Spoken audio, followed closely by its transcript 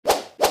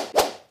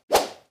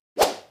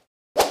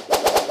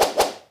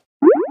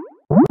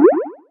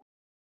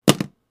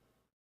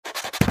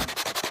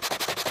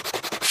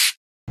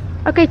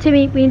Okay,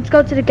 Timmy, we need to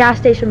go to the gas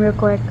station real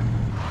quick.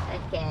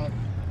 Okay.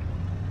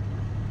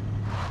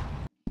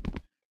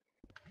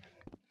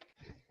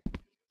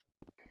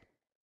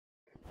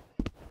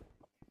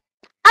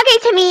 Okay,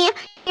 Timmy,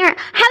 here,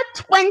 have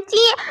 20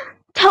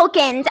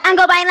 tokens and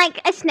go buy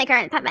like a Snicker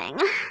and something.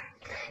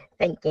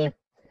 Thank you.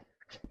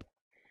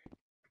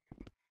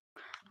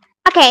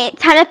 Okay,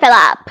 time to fill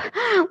up.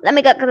 Let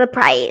me go to the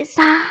price.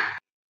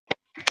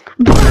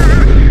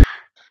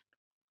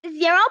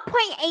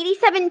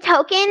 0.87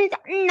 tokens?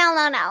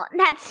 No,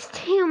 that's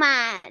too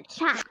much.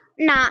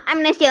 Nah, I'm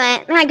gonna steal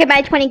it. I could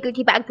buy 20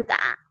 Gucci bags with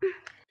that.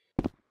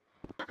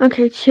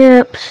 Okay,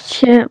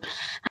 chips.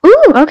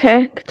 Ooh,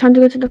 okay. Time to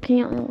go to the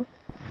piano.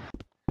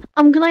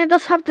 Can I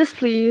just have this,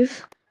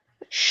 please?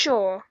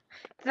 Sure.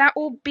 That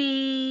will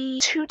be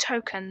 2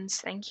 tokens,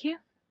 thank you.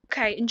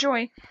 Okay,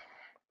 enjoy.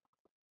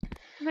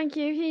 Thank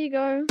you. Here you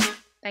go.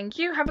 Thank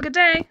you. Have a good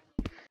day.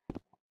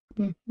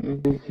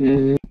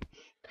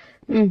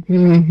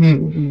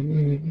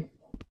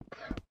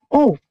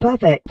 Oh,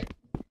 perfect.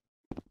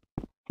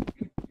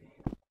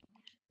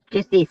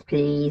 Just this,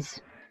 please.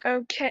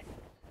 Okay.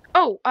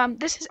 Oh,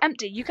 this is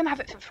empty. You can have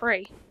it for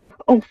free.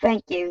 Oh,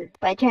 thank you.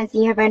 By chance, do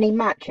you have any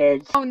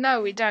matches? Oh,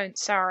 no, we don't.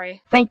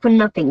 Sorry. Thanks for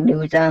nothing,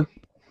 loser.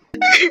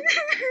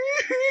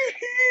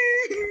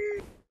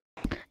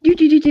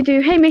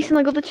 Do. Hey, Mason,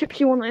 I got the chips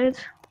you wanted.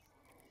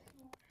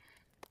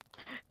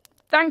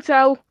 Thanks,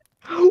 Elle.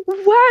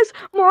 Where's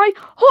my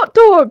hot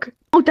dog?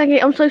 Oh, dang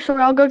it. I'm so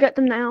sorry. I'll go get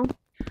them now.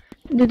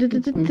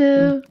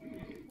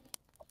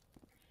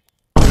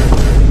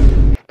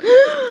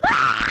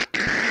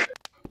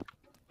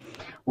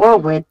 Whoa,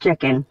 we're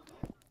chicken.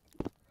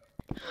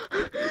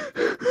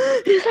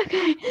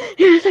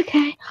 It's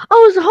okay.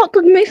 Oh, it's a hot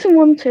dog Mason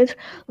wanted.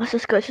 Let's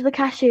just go to the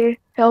cashier.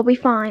 It'll be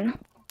fine.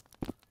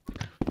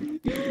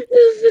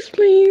 This,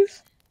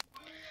 please.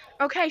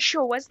 Okay,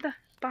 sure. Where's the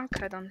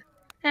barcode on?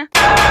 Yeah.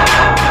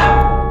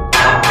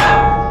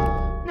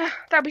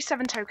 That'll be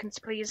 7 tokens,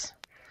 please.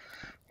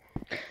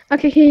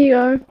 Okay, here you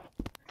go.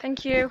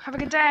 Thank you. Have a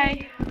good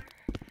day.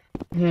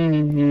 I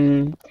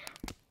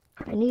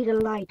need a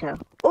lighter.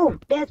 Oh,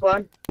 there's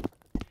one.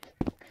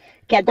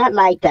 Get that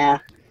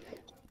lighter.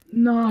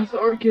 Nah,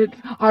 sorry kids,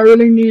 I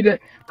really need it.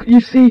 You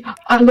see,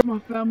 I lost my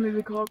family in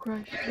the car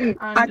crash.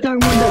 I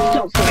don't want to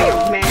stop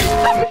for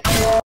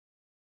man.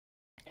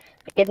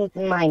 Get this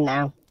in mine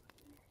now.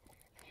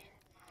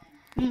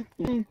 I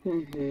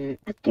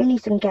do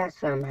need some gas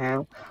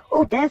somehow.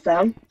 Oh, there's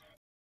some.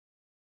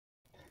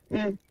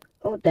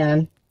 All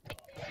done.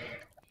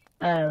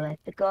 Oh, I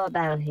forgot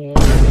about here.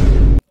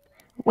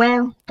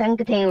 Well, don't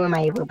continue with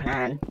my evil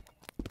plan.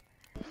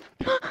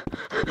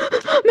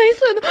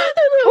 Mason,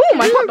 oh,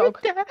 my hot dog.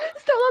 Still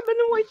up in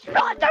the way.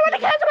 I don't want to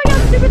get into my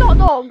stupid hot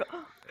dog.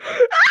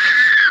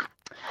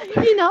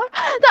 You know,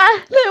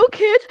 that little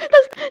kid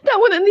that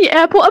went in the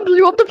airport and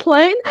blew up the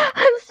plane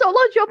and stole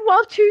our job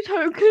worth 2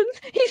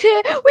 tokens. He's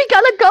here. We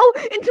gotta go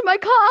into my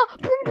car.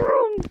 Vroom,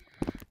 vroom.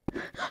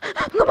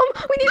 Look, Mom,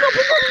 we need to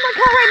put in my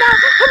car right now.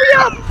 Hurry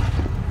up.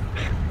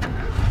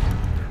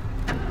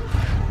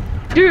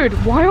 Dude,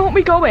 why aren't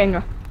we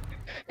going?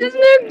 There's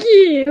no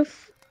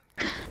gas.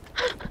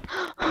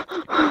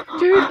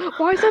 Dude,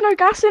 why is there no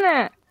gas in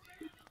it?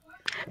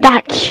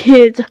 That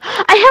kid.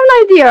 I have an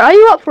idea. Are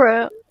you up for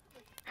it?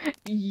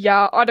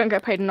 Yeah, I don't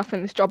get paid enough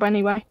in this job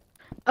anyway.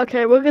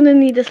 Okay, we're gonna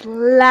need this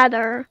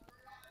ladder.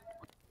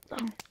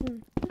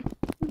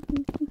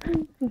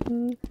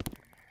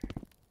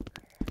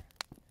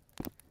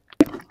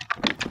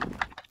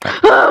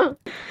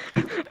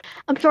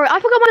 I'm sorry, I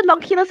forgot my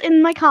binoculars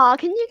in my car.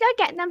 Can you go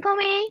get them for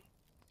me?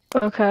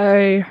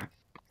 Okay,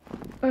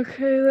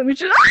 let me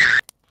just...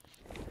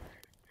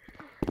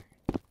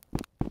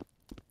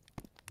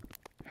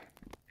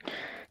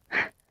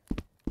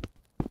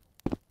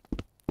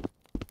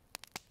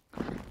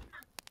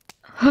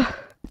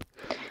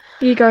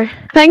 Here you go.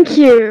 Thank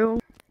you.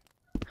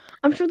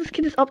 I'm sure this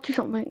kid is up to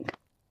something.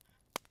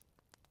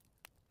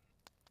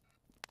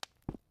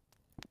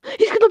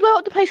 He's gonna blow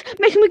up the place.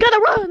 Mason, we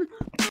gotta run.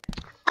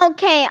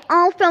 Okay,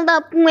 all filled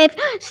up with,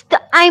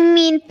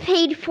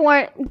 paid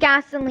for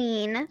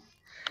gasoline.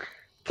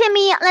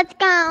 Timmy, let's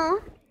go.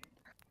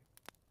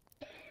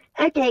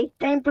 Okay,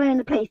 don't burn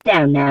the place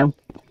down now.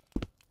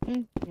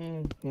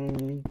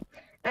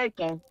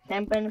 Okay,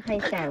 don't burn the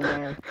place down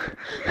now.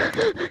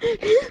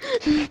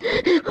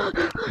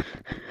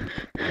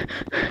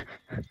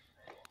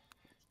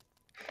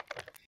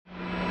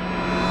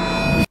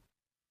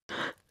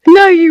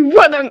 No, you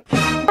wouldn't.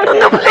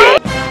 No,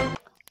 please.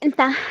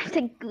 That's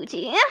a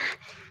Gucci.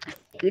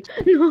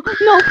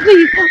 No,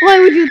 please. Why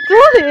would you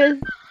do this?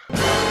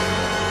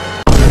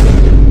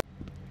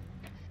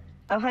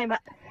 Oh, hi, Mum.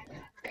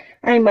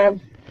 Hi,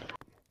 Mum.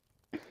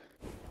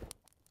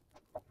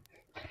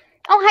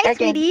 Oh, hi,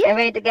 Okay, sweetie. I'm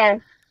ready to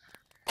go.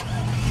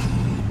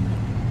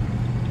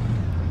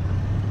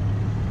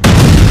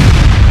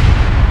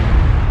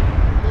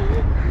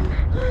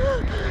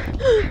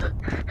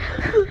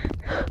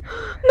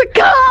 The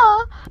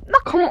car!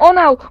 Come on,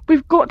 Al.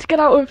 We've got to get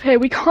out of here.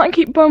 We can't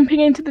keep bumping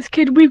into this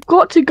kid. We've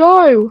got to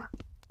go.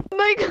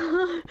 My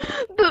god.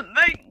 But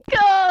my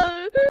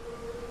god.